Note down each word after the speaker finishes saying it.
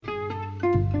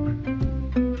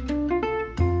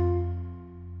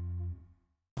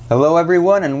Hello,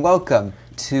 everyone, and welcome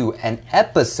to an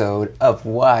episode of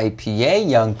YPA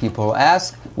Young People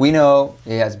Ask. We know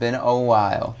it has been a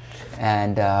while,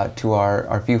 and to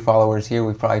our few followers here,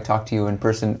 we've probably talked to you in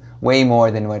person way more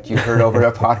than what you heard over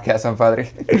a podcast on Padre.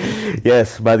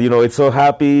 Yes, but it's so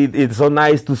happy, it's so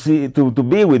nice to see, to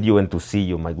be with you and to see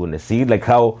you, my goodness. See, like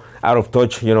how out of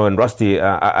touch, and rusty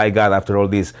I got after all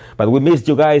this. But we missed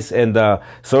you guys, and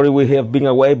sorry we have been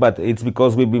away, but it's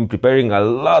because we've been preparing a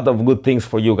lot of good things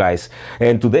for you guys.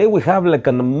 And today we have like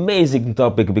an amazing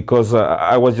topic because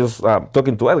I was just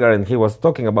talking to Edgar and he was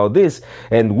talking about this,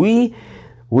 and we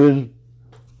will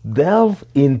delve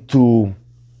into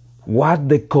what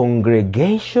the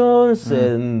congregations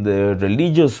and the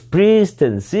religious priests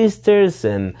and sisters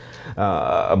and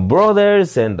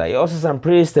brothers and diocesan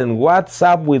priests and what's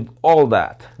up with all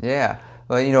that. Yeah.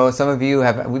 Well, some of you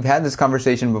we've had this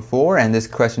conversation before, and this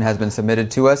question has been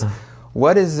submitted to us.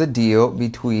 What is the deal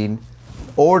between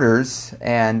orders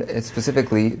and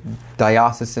specifically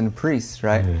diocesan priests,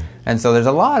 right? And so there's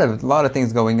a lot of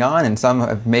things going on, and some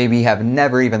have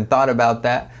never even thought about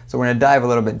that. So we're going to dive a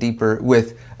little bit deeper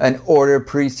with an order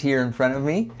priest here in front of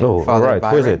me, Father right.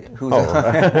 Byron, who's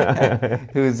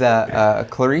a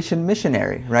Claretian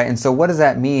missionary, right? And so what does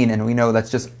that mean? And we know that's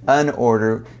just an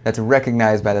order that's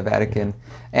recognized by the Vatican.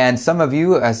 And some of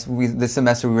you, this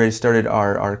semester we already started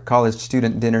our college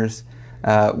student dinners.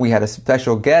 We had a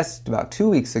special guest about 2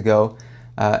 weeks ago,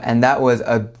 and that was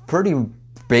a pretty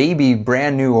baby,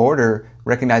 brand new order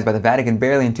recognized by the Vatican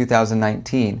barely in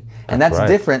 2019. And that's right.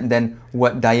 Different than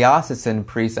what diocesan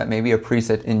priests, that maybe a priest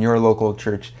in your local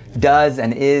church, does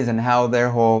and is, and how their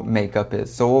whole makeup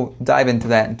is. So we'll dive into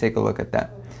that and take a look at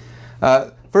that.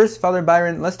 First, Father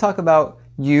Byron, let's talk about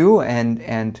you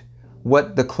and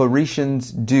what the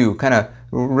Claretians do. Kind of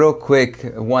real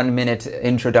quick, 1 minute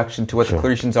introduction to what the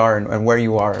Claretians are and where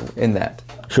you are in that.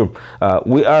 Sure.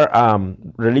 We are a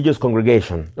religious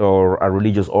congregation or a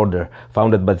religious order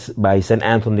founded by St.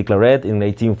 Anthony Claret in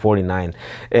 1849.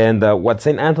 And what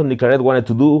St. Anthony Claret wanted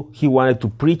to do, he wanted to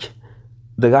preach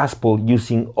the gospel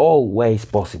using all ways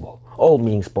possible. All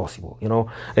means possible,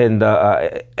 and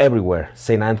everywhere.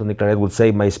 St. Anthony Claret would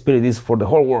say, my spirit is for the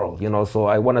whole world, so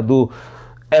I want to do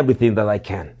everything that I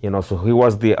can, so he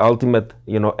was the ultimate,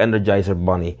 energizer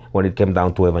bunny when it came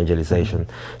down to evangelization.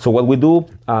 So what we do,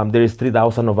 there is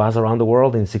 3,000 of us around the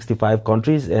world in 65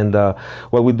 countries, and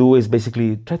what we do is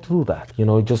basically try to do that,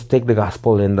 just take the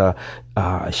gospel and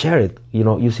share it,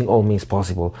 using all means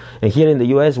possible. And here in the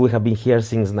U.S., we have been here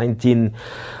since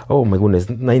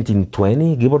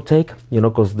 1920, give or take,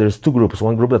 because there's two groups.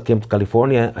 One group that came to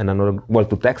California and another,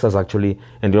 to Texas actually,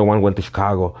 and the other one went to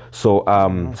Chicago. So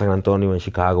San Antonio and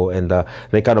Chicago, and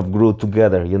they kind of grew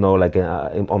together,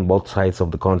 on both sides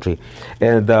of the country.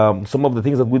 And some of the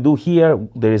things that we do here,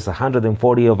 there is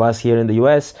 140 of us here in the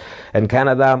U.S. and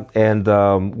Canada, and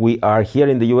we are here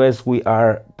in the U.S., we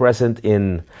are present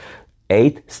in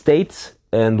 8 states,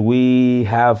 and we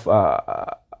have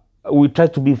we try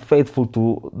to be faithful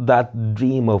to that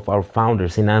dream of our founder,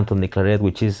 St. Anthony Claret,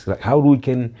 which is like how we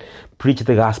can preach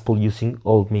the gospel using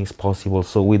all means possible.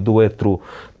 So we do it through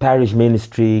parish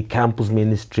ministry, campus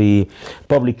ministry,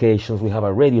 publications. We have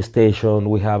a radio station,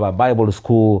 we have a Bible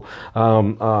school,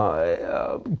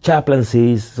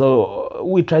 chaplaincies. So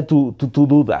we try to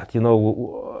do that,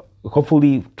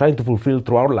 hopefully trying to fulfill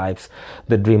through our lives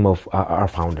the dream of our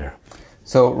founder.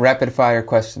 So rapid fire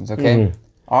questions, okay?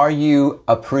 Are you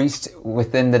a priest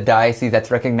within the diocese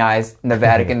that's recognized in the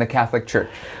Vatican, the Catholic Church?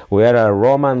 We are a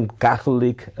Roman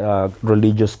Catholic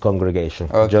religious congregation,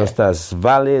 just as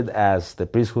valid as the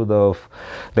priesthood of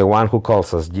the one who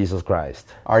calls us, Jesus Christ.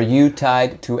 Are you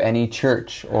tied to any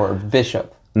church or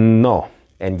bishop? No,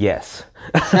 and yes.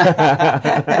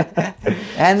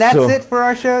 And that's it for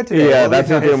our show today. Yeah,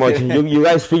 that's it very much. You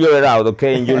guys figure it out,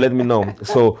 okay? And you let me know.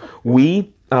 So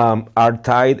we are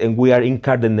tied and we are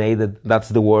incardinated, that's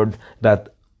the word,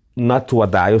 that not to a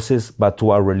diocese, but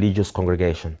to our religious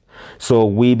congregation. So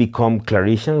we become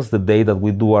Claretians the day that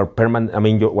we do our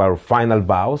our final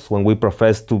vows, when we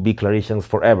profess to be Claretians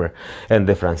forever. And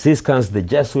the Franciscans, the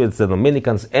Jesuits, the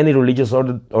Dominicans, any religious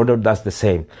order does the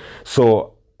same.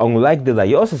 So unlike the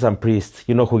diocesan priests,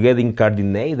 who get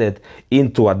incardinated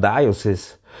into a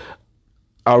diocese,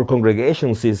 our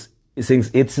congregation since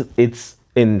it's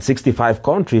in 65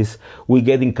 countries, we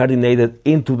get incardinated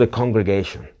into the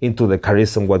congregation, into the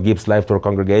charism, what gives life to our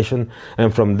congregation.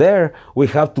 And from there, we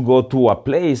have to go to a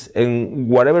place, and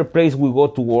whatever place we go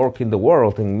to work in the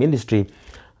world, in ministry,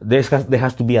 there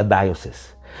has to be a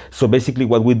diocese. So basically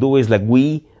what we do is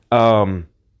we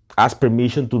ask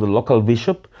permission to the local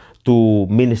bishop to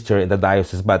minister in the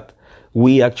diocese, but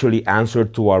we actually answer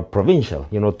to our provincial,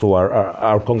 to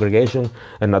our congregation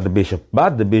and not the bishop.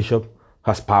 But the bishop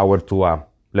has power to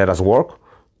let us work,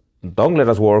 don't let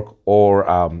us work,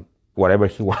 or whatever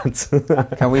he wants.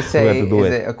 Can we say, is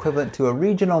it equivalent to a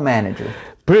regional manager?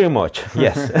 Pretty much,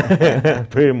 yes.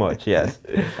 Pretty much, yes.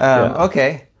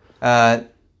 Okay.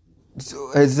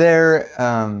 So is there,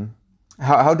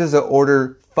 how does the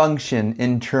order function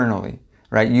internally?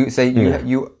 Right, you say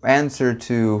you answer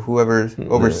to whoever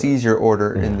oversees your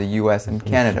order in the U.S. and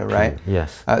Canada, right?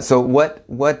 Yes. So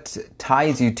what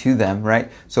ties you to them, right?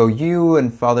 So you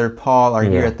and Father Paul are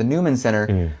here at the Newman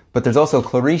Center, but there's also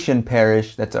Claretian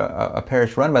Parish. That's a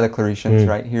parish run by the Claretians,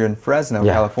 right here in Fresno,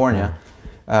 California.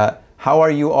 How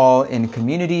are you all in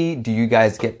community? Do you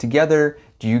guys get together?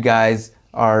 Do you guys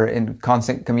are in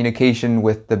constant communication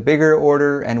with the bigger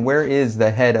order, and where is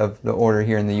the head of the order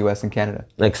here in the U.S. and Canada?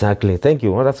 Exactly. Thank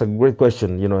you. Well, that's a great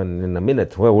question. In a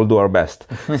minute, well, we'll do our best.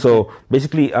 So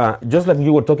basically, just like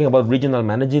you were talking about regional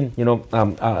managing,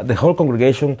 the whole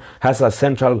congregation has a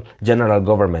central general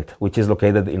government, which is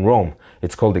located in Rome.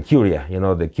 It's called the Curia,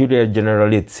 the Curia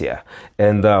Generalizia.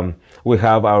 And we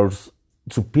have our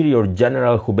superior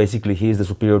general, who basically he is the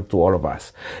superior to all of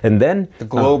us, and then the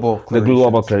global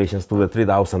Claretians, to the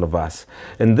 3,000 of us,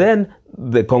 and then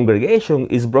the congregation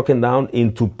is broken down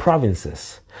into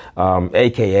provinces,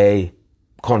 aka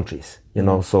countries.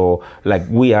 So like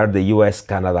we are the U.S.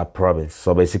 Canada province.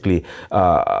 So basically,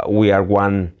 we are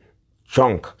one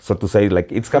chunk, so to say,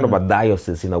 like it's kind of a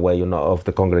diocese in a way, of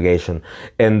the congregation,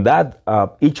 and that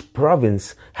each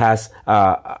province has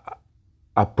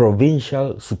a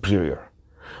provincial superior,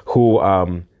 who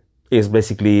is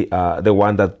basically the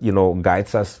one that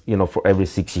guides us for every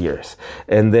 6 years,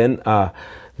 and then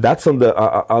that's on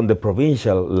the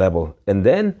provincial level, and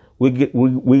then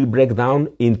we break down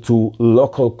into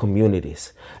local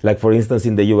communities. Like for instance,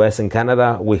 in the U.S. and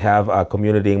Canada, we have a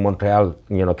community in Montreal,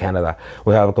 Canada.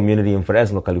 We have a community in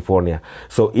Fresno, California.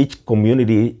 So each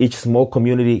small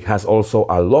community has also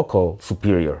a local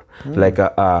superior. Like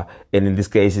and in this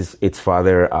case, it's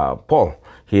Father Paul.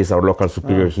 He is our local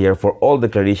superior here for all the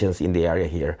Claretians in the area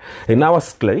here. And now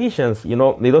as Claretians,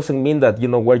 it doesn't mean that,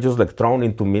 we're just like thrown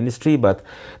into ministry, but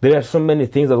there are so many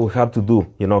things that we have to do,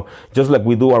 just like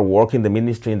we do our work in the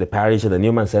ministry, in the parish, at the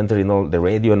Newman Center, the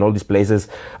radio and all these places.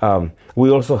 We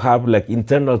also have like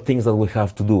internal things that we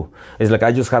have to do. It's like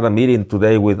I just had a meeting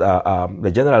today with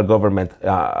the general government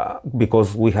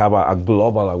because we have a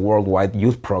global, a worldwide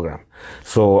youth program.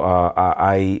 So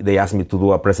they asked me to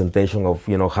do a presentation of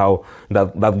how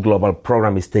that global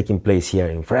program is taking place here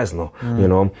in Fresno.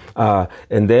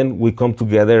 And then we come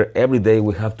together every day.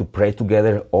 We have to pray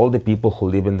together, all the people who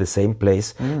live in the same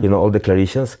place, all the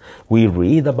Claretians. We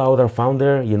read about our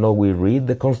founder. We read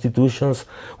the constitutions.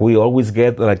 We always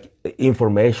get like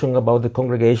information about the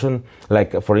congregation.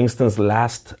 Like for instance,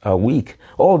 last week,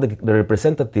 all the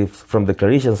representatives from the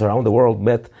Claretians around the world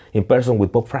met in person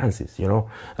with Pope Francis.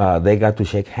 They got to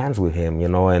shake hands with him,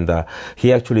 and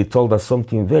he actually told us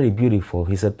something very beautiful.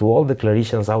 He said to all the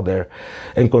Claretians out there,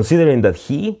 and considering that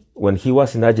when he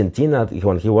was in Argentina,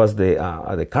 when he was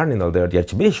the cardinal there, the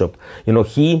archbishop,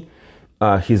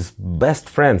 his best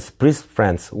friends, priest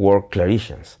friends, were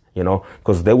Claretians,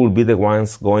 because they will be the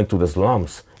ones going to the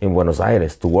slums in Buenos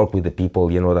Aires to work with the people,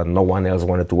 that no one else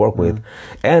wanted to work with.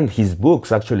 And his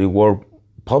books actually were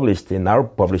published in our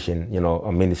publishing,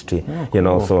 ministry,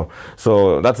 cool.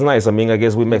 So that's nice. I mean, I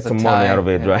guess we make some money out of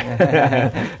it, right?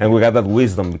 And we got that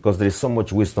wisdom, because there is so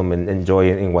much wisdom and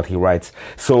joy in what he writes.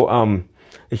 So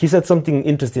he said something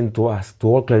interesting to us, to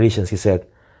all Claretians. He said,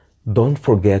 don't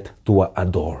forget to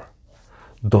adore.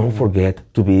 Don't forget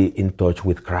to be in touch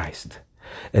with Christ.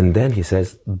 And then he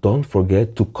says, don't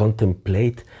forget to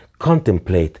contemplate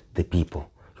the people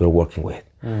you're working with.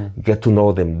 Get to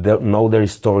know them, know their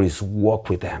stories, walk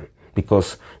with them,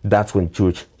 because that's when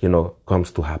church,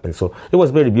 comes to happen. So it was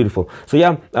very beautiful. So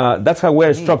yeah, that's how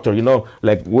we're structured,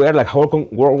 like we're like whole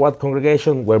worldwide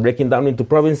congregation. We're breaking down into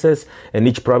provinces, and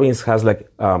each province has like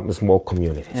small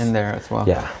communities in there as well.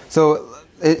 Yeah. So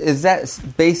is that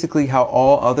basically how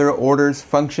all other orders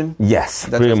function? Yes,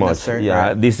 pretty much. Yeah,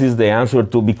 right? This is the answer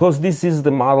to, because this is the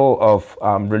model of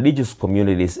religious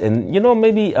communities. And,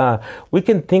 maybe we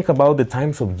can think about the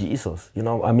times of Jesus.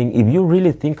 I mean, if you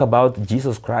really think about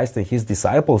Jesus Christ and his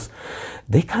disciples,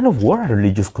 they kind of were a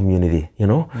religious community,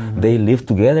 They lived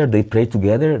together, they prayed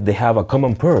together, they have a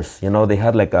common purse, they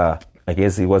had like I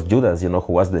guess it was Judas, who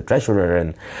was the treasurer,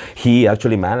 and he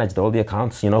actually managed all the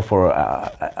accounts, for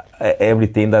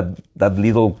everything that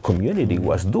little community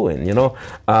was doing,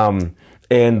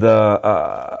 and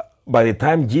by the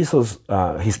time Jesus,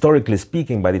 historically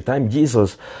speaking, by the time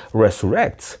Jesus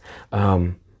resurrects,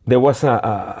 there was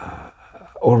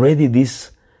already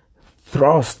this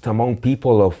thrust among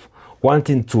people of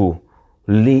wanting to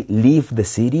leave the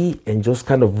city and just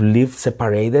kind of live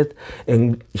separated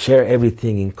and share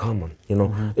everything in common, you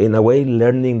know, in a way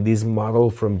learning this model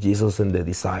from Jesus and the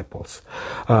disciples.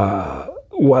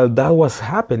 While that was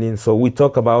happening, so we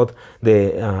talk about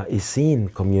the Essene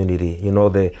community, you know,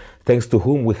 thanks to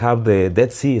whom we have the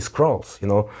Dead Sea Scrolls, you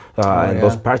know, and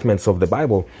those parchments of the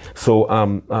Bible. So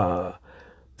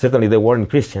certainly they weren't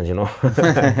Christians, you know,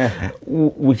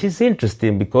 which is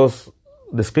interesting because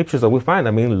the scriptures that we find,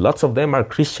 I mean, lots of them are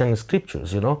Christian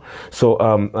scriptures, you know. So,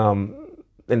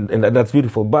 and that's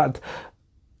beautiful. But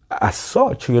as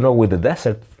such, you know, with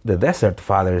the desert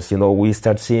fathers, you know, we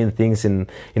start seeing things in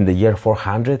the year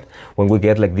 400 when we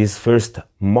get like these first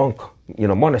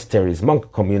monasteries,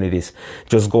 monk communities,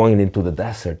 just going into the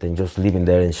desert and just living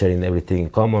there and sharing everything in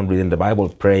common, reading the Bible,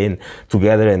 praying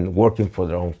together and working for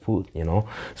their own food, you know.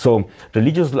 So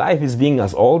religious life is being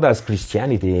as old as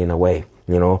Christianity in a way,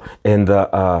 you know. And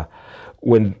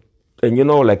you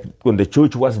know, like when the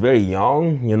church was very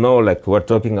young, you know, like we're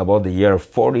talking about the year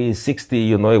 40, 60,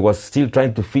 you know, it was still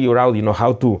trying to figure out, you know,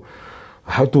 how to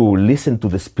listen to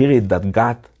the Spirit that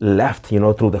God left, you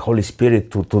know, through the Holy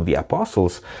Spirit to the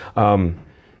apostles.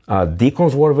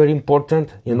 Deacons were very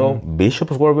important, you know,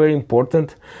 bishops were very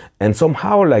important. And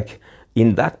somehow, like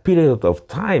in that period of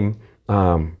time,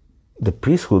 the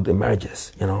priesthood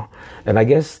emerges, you know. And I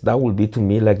guess that will be to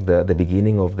me like the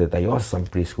beginning of the diocesan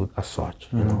priesthood as such,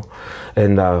 you know.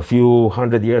 And a few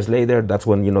hundred years later, that's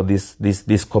when, you know,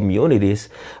 these communities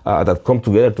that come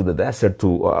together to the desert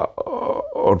to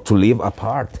live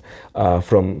apart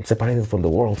separated from the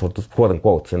world, so to quote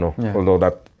unquote, you know, although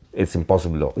that it's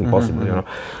impossible, you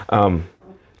know.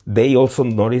 They also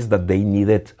noticed that they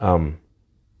needed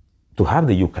to have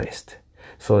the Eucharist.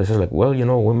 So it's just like, well, you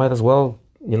know, we might as well,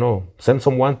 you know, send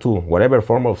someone to whatever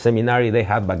form of seminary they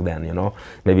had back then, you know,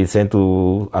 maybe send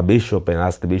to a bishop and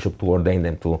ask the bishop to ordain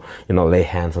them to, you know, lay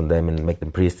hands on them and make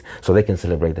them priests so they can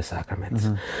celebrate the sacraments.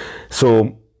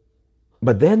 So,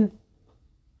 but then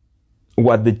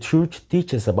what the church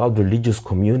teaches about religious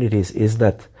communities is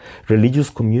that religious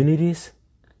communities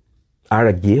are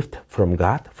a gift from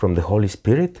God, from the Holy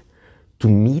Spirit, to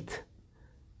meet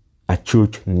a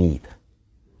church need.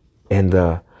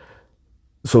 And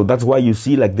so that's why you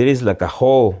see like there is like a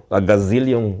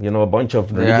gazillion, you know, a bunch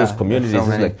of religious communities.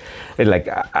 So it's like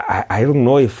I don't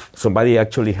know if somebody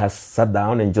actually has sat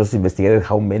down and just investigated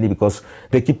how many, because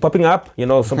they keep popping up, you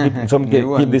know, some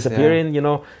keep disappearing, you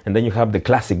know, and then you have the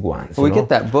classic ones. Well, we get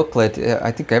that booklet.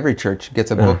 I think every church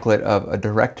gets a booklet of a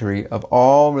directory of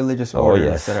all religious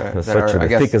orders that are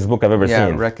the thickest book I've ever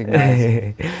seen.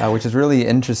 Recognized, which is really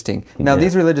interesting. Now,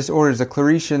 these religious orders, the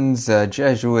Claretians,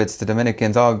 Jesuits, the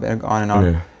Dominicans, all on and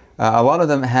on. A lot of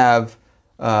them have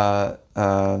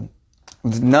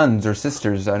nuns or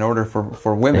sisters, an order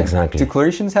for women. Exactly. Do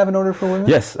Claretians have an order for women?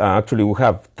 Yes, actually we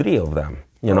have 3 of them.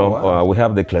 You know, we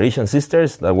have the Claretian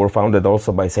sisters that were founded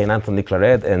also by Saint Anthony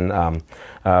Claret and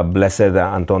Blessed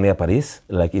Antonia Paris,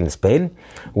 like in Spain.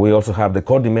 We also have the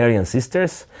Cordimerian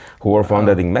sisters who were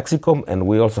founded in Mexico, and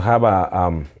we also have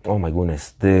oh my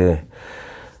goodness,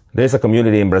 there's a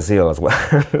community in Brazil as well,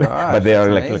 but they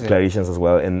are like Claretians as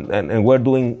well, and we're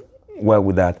doing well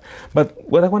with that. But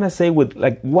what I want to say with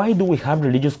like, why do we have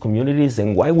religious communities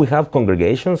and why we have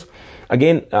congregations?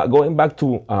 Again, going back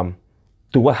to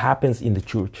what happens in the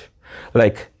church.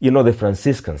 Like, you know, the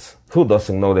Franciscans. Who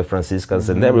doesn't know the Franciscans?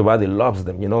 And everybody loves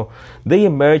them, you know. They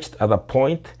emerged at a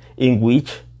point in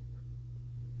which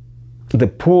the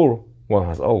poor,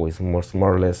 well, as always, more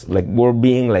or less, like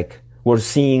we're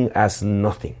seeing as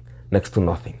nothing, next to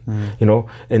nothing, you know.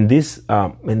 And this,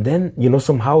 and then, you know,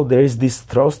 somehow there is this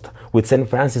thrust with Saint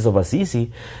Francis of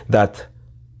Assisi that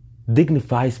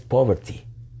dignifies poverty.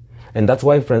 And that's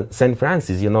why Saint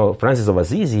Francis, you know, Francis of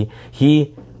Assisi,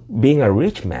 he, being a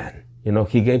rich man, you know,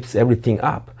 he gives everything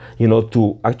up, you know,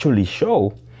 to actually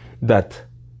show that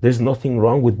there's nothing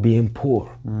wrong with being poor,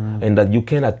 and that you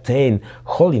can attain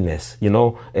holiness, you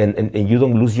know, and you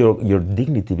don't lose your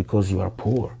dignity because you are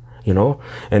poor, you know.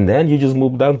 And then you just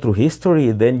move down through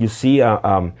history, then you see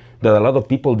that a lot of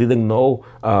people didn't know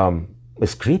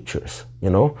scriptures,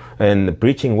 you know, and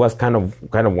preaching was kind of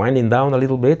winding down a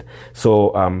little bit.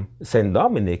 So Saint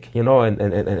Dominic, you know,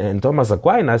 and Thomas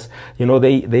Aquinas, you know,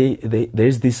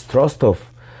 there's this thrust of,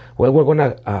 well,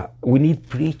 we need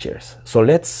preachers, so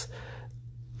let's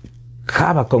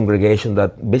have a congregation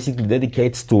that basically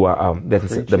dedicates to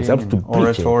themselves to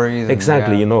preaching. Oratories.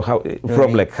 Exactly, you know, how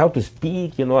from like how to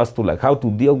speak, you know, as to like how to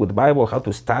deal with the Bible, how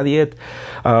to study it.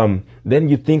 Then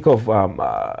you think of,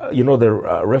 you know, the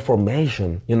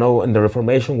Reformation, you know, and the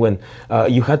Reformation when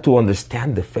you had to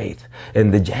understand the faith,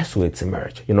 and the Jesuits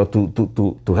emerged, you know,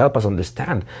 to help us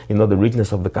understand, you know, the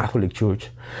richness of the Catholic Church.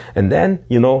 And then,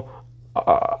 you know,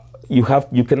 you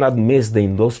cannot miss the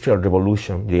Industrial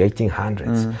Revolution, the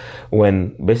 1800s,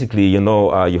 when basically, you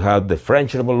know, you had the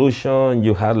French Revolution,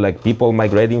 you had like people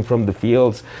migrating from the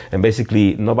fields, and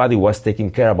basically nobody was taking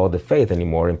care about the faith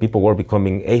anymore, and people were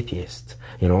becoming atheists,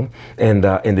 you know, and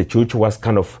the church was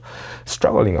kind of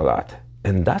struggling a lot.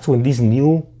 And that's when this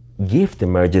new gift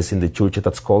emerges in the church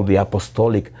that's called the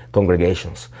apostolic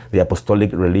congregations, the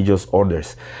apostolic religious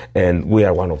orders, and we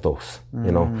are one of those,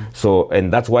 you know. So,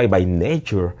 and that's why by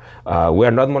nature we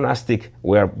are not monastic,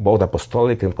 we are both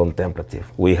apostolic and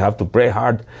contemplative. We have to pray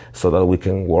hard so that we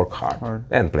can work hard.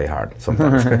 And play hard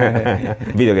sometimes.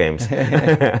 Video games.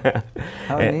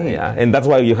 How neat. Yeah, and that's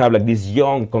why you have like these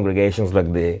young congregations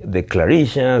like the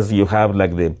Claretians, you have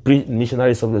like the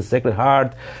missionaries of the Sacred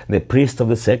Heart, the priests of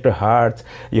the Sacred Heart,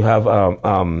 you have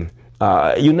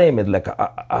you name it, like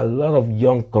a lot of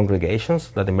young congregations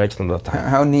that emerged from that time.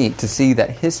 How neat to see that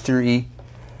history,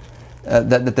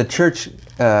 that the church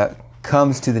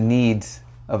comes to the needs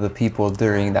of the people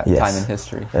during that time in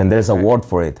history. And there's a word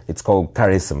for it. It's called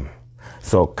charism.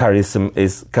 So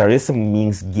charism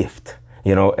means gift,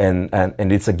 you know,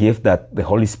 and it's a gift that the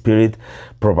Holy Spirit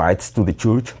provides to the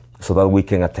church so that we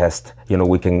can attest, you know,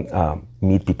 we can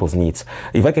meet people's needs.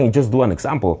 If I can just do an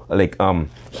example, like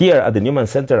here at the Newman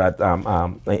Center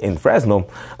in Fresno,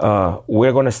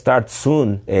 we're going to start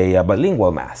soon a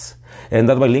bilingual mass. And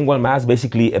that bilingual mass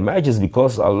basically emerges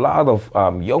because a lot of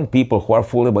young people who are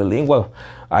fully bilingual,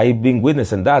 I've been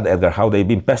witnessing that, Edgar, how they've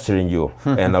been pestering you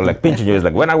and like pinching you. It's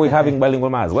like, when are we having bilingual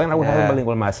mass? When are we having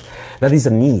bilingual mass? That is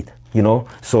a need, you know.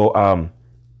 So,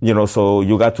 you know, so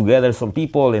you got together some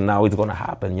people and now it's going to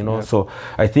happen, you know. Yeah. So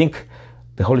I think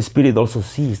the Holy Spirit also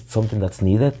sees something that's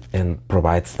needed and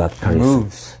provides that charisma.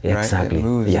 Moves, exactly. Right? It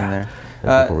moves in there.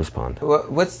 And people respond.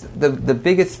 What's the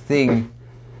biggest thing,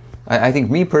 I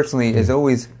think me personally, is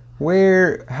always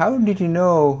how did you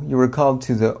know you were called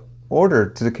to the order,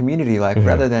 to the community life,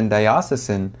 rather than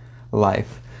diocesan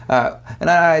life?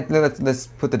 And let's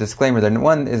put the disclaimer there.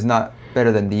 One is not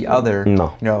better than the other.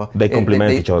 No, you know, they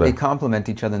complement each other. They complement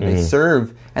each other, and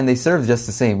they serve just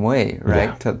the same way,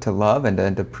 right? Yeah. To love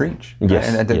and to preach, yes,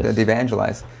 right? And to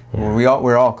evangelize. Yeah.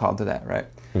 We're all called to that, right?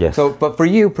 Yes. So, but for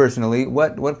you personally,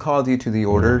 what called you to the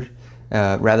order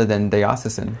rather than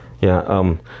diocesan?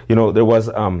 Yeah, you know, there was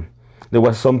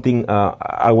something.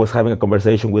 I was having a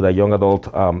conversation with a young adult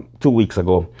 2 weeks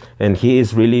ago, and he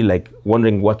is really like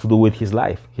wondering what to do with his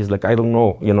life. He's like, I don't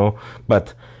know, you know,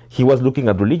 but he was looking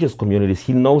at religious communities.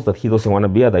 He knows that he doesn't want to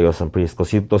be a diocesan priest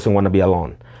because he doesn't want to be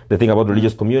alone. The thing about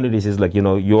religious communities is like, you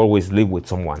know, you always live with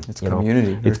someone. It's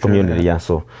community. It's community, yeah.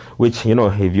 So, which, you know,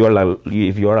 if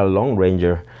you're a lone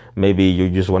ranger, maybe you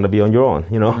just want to be on your own,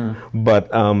 you know.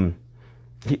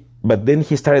 But then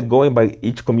he started going by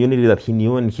each community that he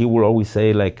knew, and he would always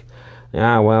say like,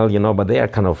 yeah, well, you know, but they are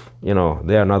kind of, you know,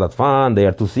 they are not that fun. They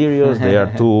are too serious. They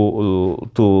are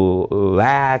too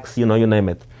lax. You know, you name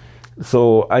it.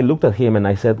 So I looked at him and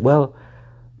I said, well,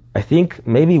 I think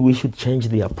maybe we should change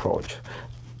the approach.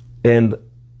 And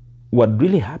what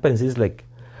really happens is like,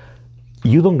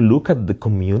 you don't look at the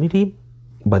community,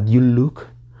 but you look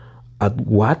at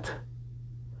what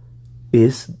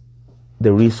is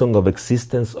the reason of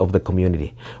existence of the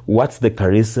community. What's the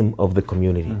charism of the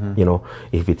community? You know,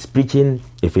 if it's preaching,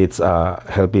 if it's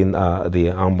helping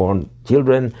the unborn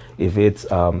children, if it's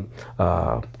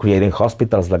creating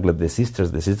hospitals like the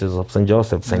sisters of St.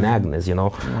 Joseph, St. Agnes, you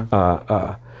know.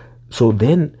 So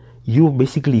then you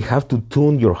basically have to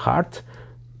tune your heart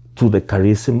to the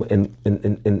charism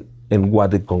and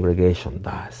what the congregation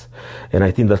does. And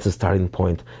I think that's the starting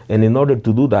point. And in order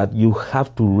to do that, you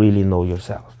have to really know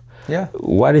yourself. Yeah.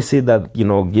 What is it that, you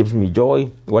know, gives me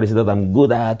joy? What is it that I'm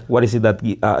good at? What is it that,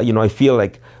 you know, I feel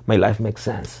like my life makes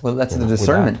sense? Well, that's the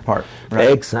discernment part, right?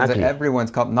 Exactly.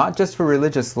 Everyone's called, not just for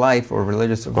religious life or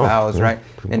religious vows, right?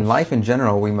 In life in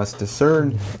general, we must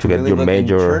discern to get your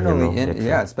major,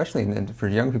 especially for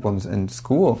young people in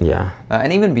school. Yeah.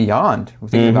 And even beyond, we're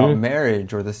thinking about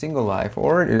marriage or the single life,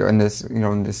 or in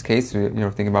this case, you know,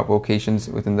 thinking about vocations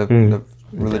within the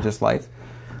religious life.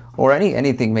 Or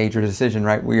anything major decision,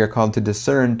 right? We are called to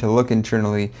discern, to look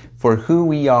internally for who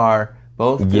we are,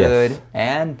 both good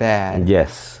and bad.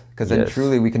 Yes. because then Yes.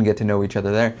 truly we can get to know each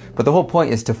other there. But the whole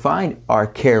point is to find our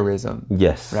charism.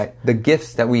 Yes. Right? The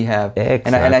gifts that we have.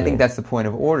 And I Exactly. think that's the point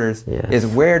of orders, Yes. is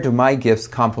where do my gifts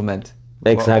complement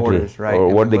Exactly. orders, right? Or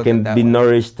And where we they look can at that be way.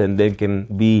 nourished and they can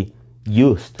be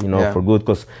used, Yeah. for good.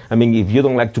 Because, I mean, if you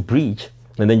don't like to preach,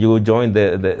 and then you join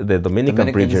the Dominican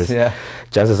Dominicans, preachers, yeah.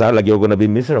 chances are like you're going to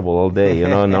be miserable all day,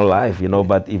 no life,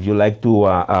 But if you like to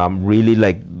really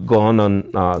like go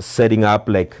on setting up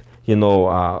like,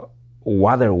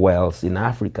 water wells in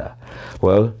Africa,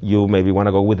 well, you maybe want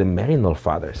to go with the Maryknoll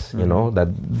Fathers, that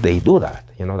they do that,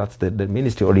 that's the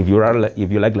ministry. Or if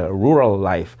you like rural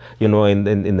life, in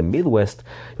the Midwest,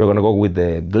 you're going to go with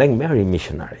the Glen Mary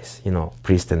missionaries,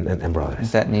 priests and brothers.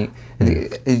 Is that neat?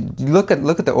 Look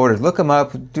at the orders. Look them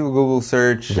up. Do a Google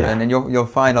search, and then you'll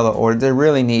find all the orders. They're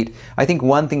really neat. I think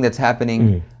one thing that's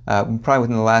happening, probably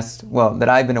within the last, that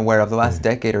I've been aware of the last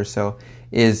decade or so,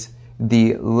 is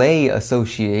the lay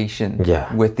association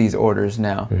with these orders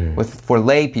now. For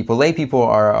lay people. Lay people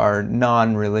are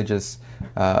non-religious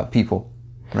people.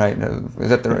 Right? Is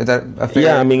that a fair?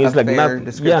 Yeah, I mean it's like fair not.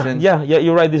 description? Yeah.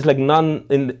 You're right. It's like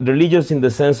religious in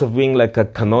the sense of being like a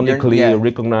canonically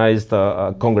recognized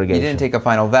congregation. You didn't take a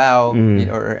final vow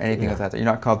or anything like that.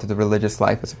 You're not called to the religious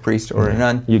life as a priest or a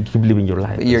nun. You keep living your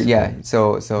life.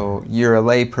 So you're a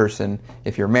lay person.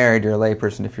 If you're married, you're a lay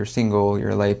person. If you're single,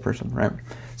 you're a lay person, right?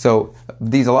 So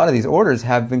a lot of these orders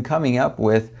have been coming up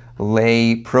with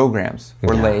lay programs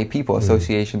for lay people,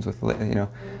 associations with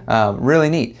really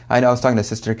neat. I know I was talking to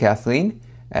Sister Kathleen,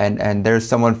 and there's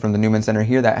someone from the Newman Center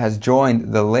here that has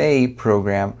joined the lay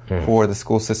program for the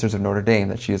School Sisters of Notre Dame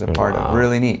that she is a part of.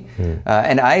 Really neat.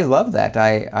 And I love that.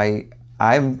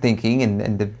 I'm thinking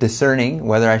and discerning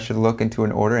whether I should look into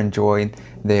an order and join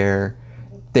their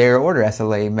order as a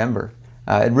lay member.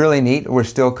 Really neat. We're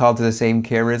still called to the same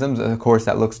charisms. Of course,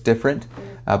 that looks different,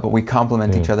 but we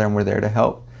complement each other and we're there to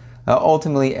help.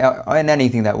 Ultimately, in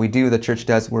anything that we do, the church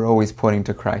does, we're always pointing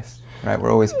to Christ, right?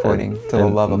 We're always pointing to the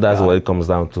love of God. That's what it comes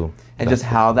down to. And just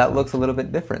how that looks a little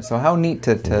bit different. So how neat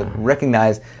to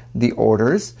recognize the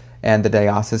orders and the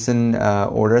diocesan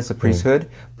order as a priesthood,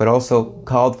 but also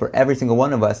called for every single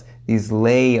one of us, these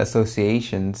lay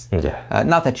associations.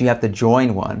 Not that you have to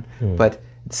join one, but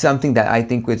something that I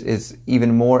think is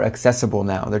even more accessible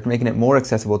now. They're making it more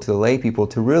accessible to the lay people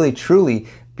to really, truly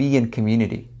be in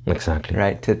community. Exactly.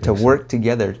 Right? To work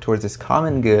together towards this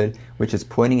common good, which is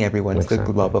pointing everyone to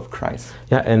the love of Christ.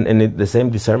 Yeah, and the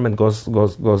same discernment goes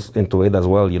into it as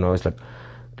well. It's like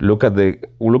look at the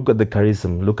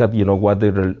charism, look at what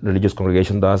the religious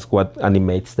congregation does, what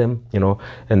animates them,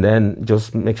 and then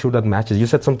just make sure that matches. You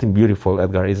said something beautiful,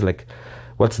 Edgar. It's like,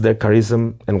 what's their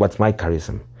charism and what's my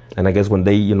charism? And I guess when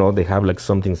they have like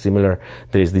something similar,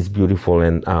 there is this beautiful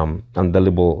and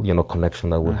indelible, connection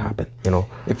that will happen,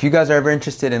 If you guys are ever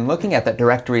interested in looking at that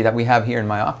directory that we have here in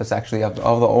my office, actually, of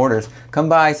all the orders, come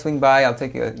by, swing by. I'll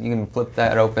take you. You can flip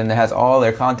that open. It has all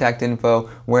their contact info,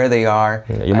 where they are,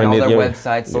 and all their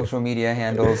websites, social media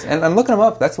handles. And I'm looking them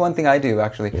up. That's one thing I do,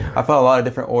 actually. I follow a lot of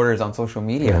different orders on social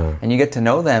media, and you get to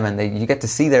know them, and you get to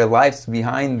see their lives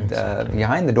behind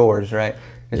the doors, right?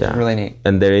 It's really neat.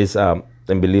 And there is.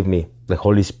 And believe me, the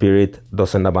Holy Spirit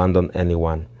doesn't abandon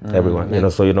everyone.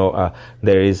 So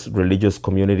there is religious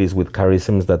communities with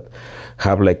charisms that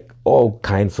have like all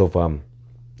kinds of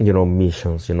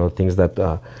missions, things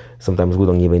that sometimes we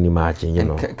don't even imagine,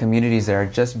 And communities that are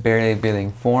just barely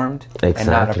being formed and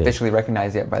not officially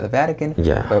recognized yet by the Vatican.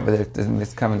 But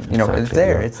it's coming.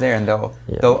 It's there, and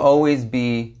they'll always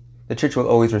be. The church will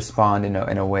always respond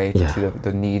in a way to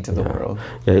the needs of the world.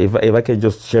 Yeah, if I can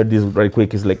just share this very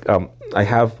quick, it's like I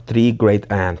have 3 great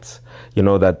aunts,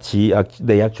 that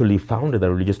they actually founded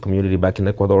a religious community back in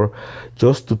Ecuador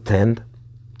just to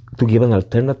give an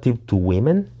alternative to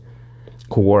women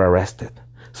who were arrested.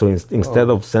 So instead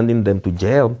of sending them to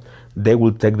jail, they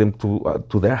will take them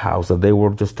to their house that they were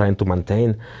just trying to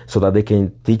maintain, so that they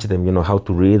can teach them, how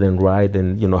to read and write,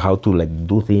 and how to like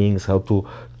do things, how to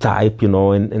type,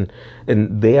 and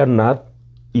they are not,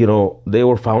 they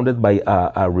were founded by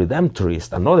a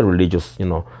Redemptorist, another religious,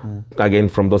 again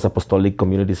from those apostolic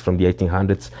communities from the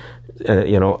 1800s,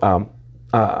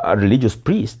 a religious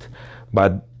priest,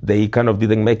 but they kind of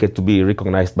didn't make it to be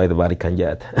recognized by the Vatican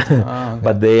yet.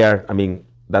 But they are,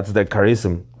 that's their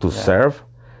charism to serve.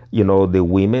 The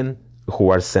women who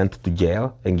are sent to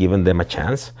jail and given them a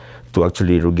chance to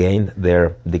actually regain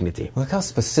their dignity. Look how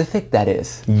specific that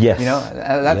is. Yes.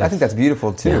 I think that's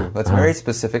beautiful too. That's very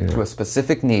specific to a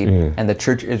specific need, and the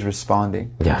church is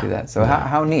responding to that. So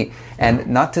how neat. And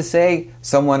not to say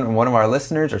one of our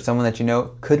listeners or someone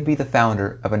that could be the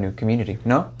founder of a new community.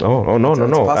 No? No. It's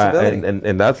a possibility.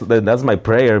 And that's my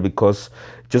prayer, because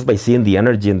just by seeing the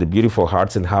energy and the beautiful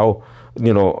hearts and how,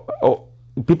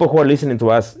 people who are listening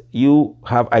to us, you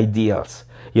have ideals,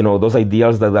 those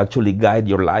ideals that actually guide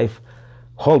your life.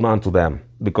 Hold on to them,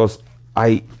 because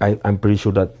I'm pretty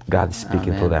sure that God is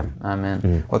speaking to them.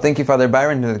 Amen. Well, thank you, Father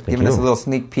Byron, for giving us a little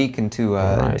sneak peek into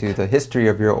the history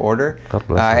of your order.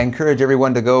 I encourage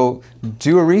everyone to go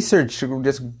do a research,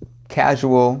 just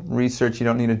casual research. You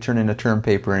don't need to turn in a term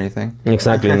paper or anything.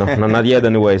 Exactly. No, not yet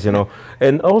anyways,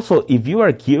 And also, if you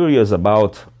are curious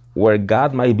about where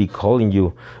God might be calling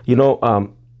you,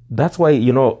 that's why,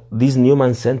 this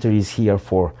Newman Center is here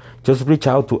for. Just reach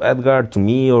out to Edgar, to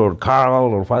me, or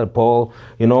Carl, or Father Paul,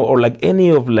 or like any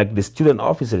of like the student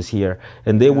officers here,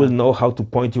 and they will know how to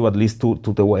point you at least to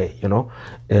the way,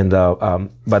 And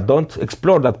but don't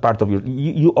explore that part of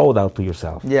you owe that to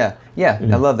yourself. Yeah.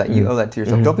 I love that. You owe that to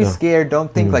yourself. Don't be scared.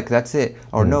 Don't think like that's it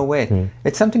or no way.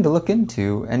 It's something to look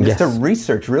into and just to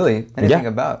research really anything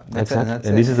about.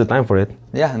 And this is the time for it.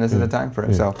 Yeah, and this is the time for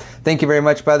it. So thank you very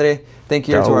much, Padre. Thank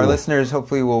you to our listeners.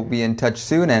 Hopefully we'll be in touch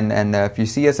soon. And if you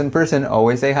see us in person,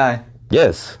 always say hi.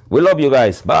 Yes. We love you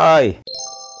guys. Bye.